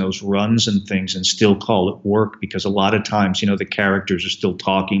walks and those runs and things and still call it work, because a lot of times, the characters are still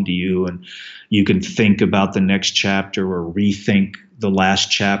talking to you and you can think about the next chapter or rethink the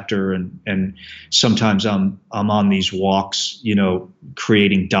last chapter. And sometimes I'm on these walks,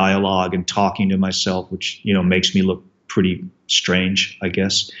 creating dialogue and talking to myself, which, makes me look pretty strange, I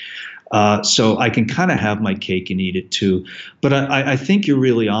guess. So I can kind of have my cake and eat it too. But I think you're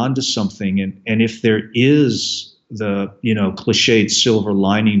really onto something. And if there is the, cliched silver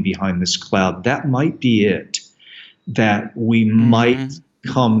lining behind this cloud, that might be it, that we might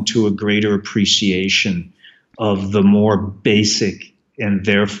come to a greater appreciation of the more basic and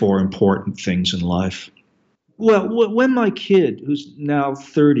therefore important things in life. Well, when my kid, who's now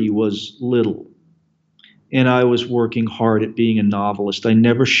 30, was little, and I was working hard at being a novelist, I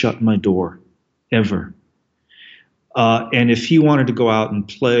never shut my door, ever. And if he wanted to go out and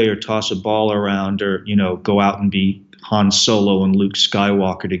play or toss a ball around or, go out and be Han Solo and Luke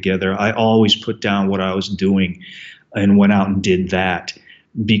Skywalker together, I always put down what I was doing and went out and did that.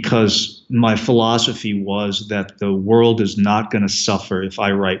 Because my philosophy was that the world is not going to suffer if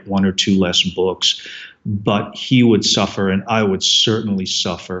I write one or two less books, but he would suffer and I would certainly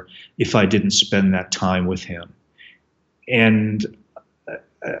suffer if I didn't spend that time with him. And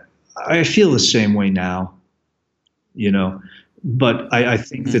I feel the same way now, but I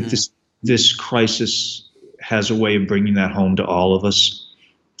think that this crisis has a way of bringing that home to all of us.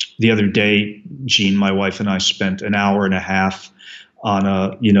 The other day, Jean, my wife, and I spent an hour and a half on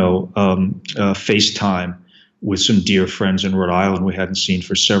a FaceTime with some dear friends in Rhode Island we hadn't seen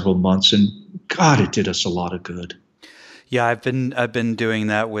for several months, and God, it did us a lot of good. Yeah, I've been doing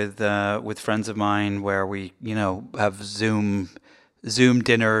that with friends of mine where we have Zoom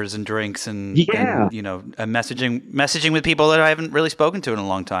dinners and drinks and messaging with people that I haven't really spoken to in a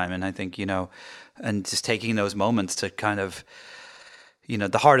long time, and I think and just taking those moments to kind of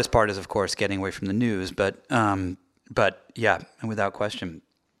the hardest part is of course getting away from the news, but yeah, and without question.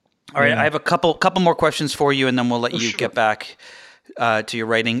 All right, I have a couple more questions for you, and then we'll let you get back to your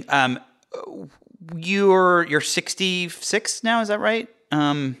writing. You're 66 now, is that right?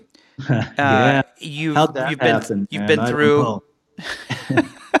 Yeah. You've been through.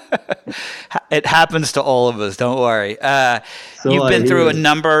 It happens to all of us. Don't worry. You've been through a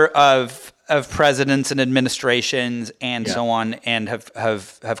number of presidents and administrations and so on, and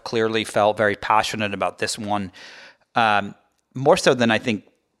have clearly felt very passionate about this one. More so than I think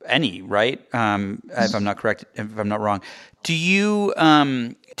any, right? If I'm not correct, if I'm not wrong. Do you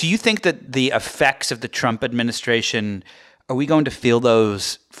think that the effects of the Trump administration, are we going to feel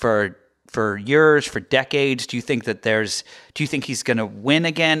those for years, for decades? Do you think he's going to win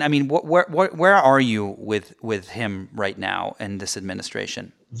again? I mean, where are you with him right now and this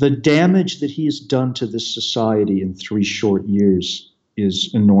administration? The damage that he has done to this society in 3 short years is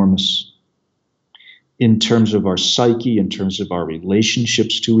enormous. In terms of our psyche, in terms of our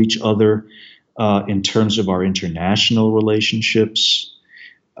relationships to each other, in terms of our international relationships,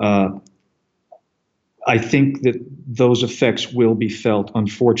 I think that those effects will be felt,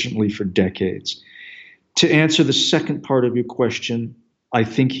 unfortunately, for decades. To answer the second part of your question, I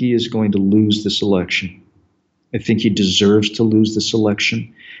think he is going to lose this election. I think he deserves to lose this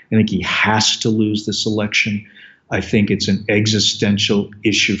election. I think he has to lose this election. I think it's an existential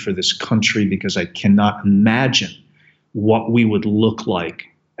issue for this country because I cannot imagine what we would look like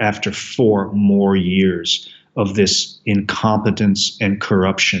after 4 more years of this incompetence and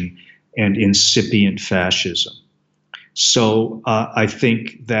corruption and incipient fascism. So I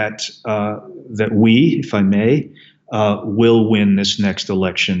think that we, if I may, will win this next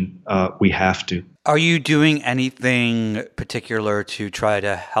election. We have to. Are you doing anything particular to try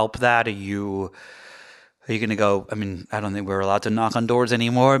to help that? Are you going to go? I mean, I don't think we're allowed to knock on doors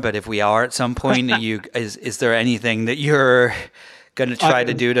anymore, but if we are at some point, is there anything that you're going to try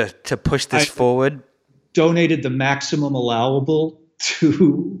to do to push this forward? Donated the maximum allowable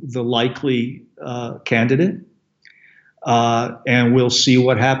to the likely candidate, and we'll see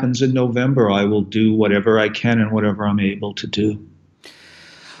what happens in November. I will do whatever I can and whatever I'm able to do.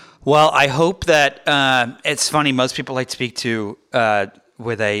 Well, I hope that it's funny. Most people I speak to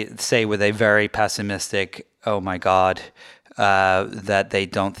with a very pessimistic, oh my God, that they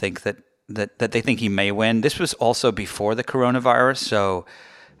don't think that they think he may win. This was also before the coronavirus, so.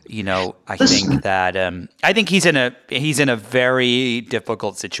 I think that I think he's in a very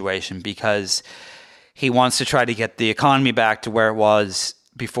difficult situation because he wants to try to get the economy back to where it was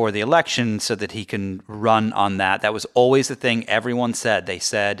before the election so that he can run on that. That was always the thing everyone said. They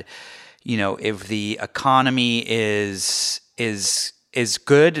said, if the economy is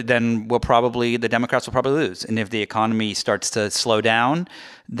good, then the Democrats will probably lose. And if the economy starts to slow down,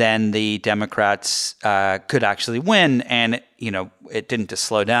 then the Democrats could actually win. And it didn't just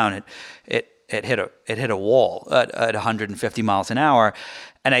slow down; it hit a wall at 150 miles an hour.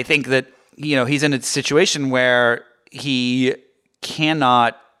 And I think that he's in a situation where he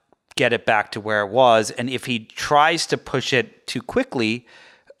cannot get it back to where it was, and if he tries to push it too quickly,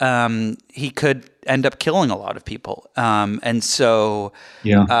 he could end up killing a lot of people. And so,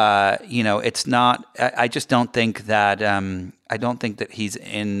 it's not. I just don't think that. I don't think that he's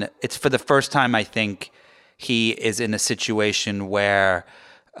in. It's for the first time. I think he is in a situation where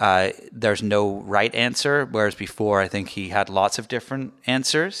there's no right answer, whereas before I think he had lots of different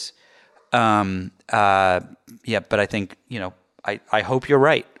answers. But I think I hope you're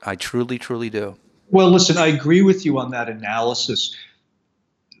right. I truly, truly do. Well, listen, I agree with you on that analysis.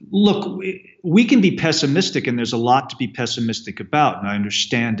 Look, we can be pessimistic, and there's a lot to be pessimistic about, and I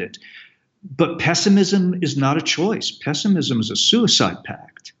understand it. But pessimism is not a choice. Pessimism is a suicide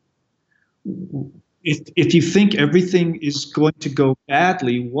pact. If you think everything is going to go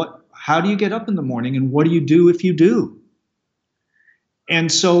badly, how do you get up in the morning, and what do you do if you do?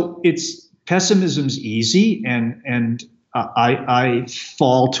 And so pessimism's easy, and I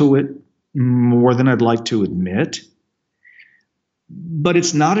fall to it more than I'd like to admit. But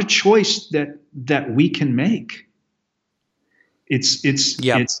it's not a choice that we can make.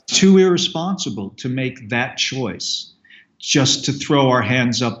 It's too irresponsible to make that choice, just to throw our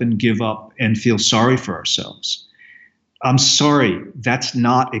hands up and give up and feel sorry for ourselves. I'm sorry, that's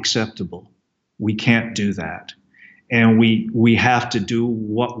not acceptable. We can't do that. And we have to do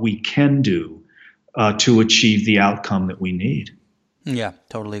what we can do to achieve the outcome that we need. Yeah,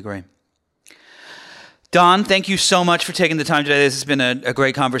 totally agree. Don, thank you so much for taking the time today. This has been a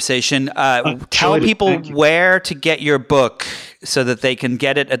great conversation. Tell people where to get your book so that they can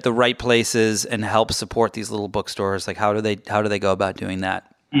get it at the right places and help support these little bookstores. Like, how do they go about doing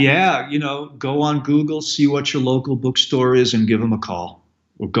that? Yeah, go on Google, see what your local bookstore is, and give them a call.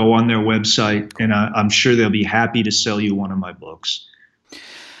 Or go on their website, and I'm sure they'll be happy to sell you one of my books.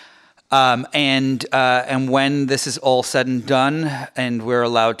 And when this is all said and done and we're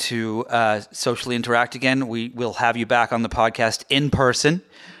allowed to socially interact again, we will have you back on the podcast in person.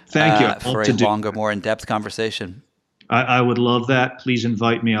 Thank you. For a longer, more in-depth conversation. I would love that. Please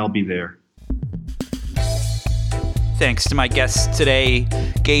invite me. I'll be there. Thanks to my guests today,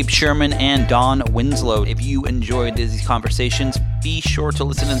 Gabe Sherman and Don Winslow. If you enjoyed these conversations, be sure to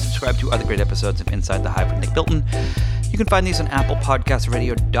listen and subscribe to other great episodes of Inside the Hive with Nick Bilton. You can find these on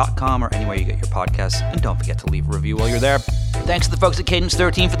applepodcastradio.com or anywhere you get your podcasts. And don't forget to leave a review while you're there. Thanks to the folks at Cadence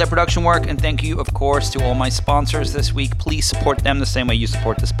 13 for their production work. And thank you, of course, to all my sponsors this week. Please support them the same way you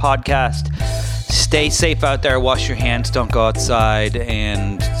support this podcast. Stay safe out there. Wash your hands. Don't go outside.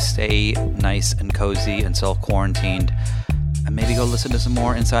 And stay nice and cozy and self-quarantined. And maybe go listen to some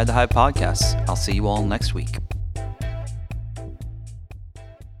more Inside the Hive podcasts. I'll see you all next week.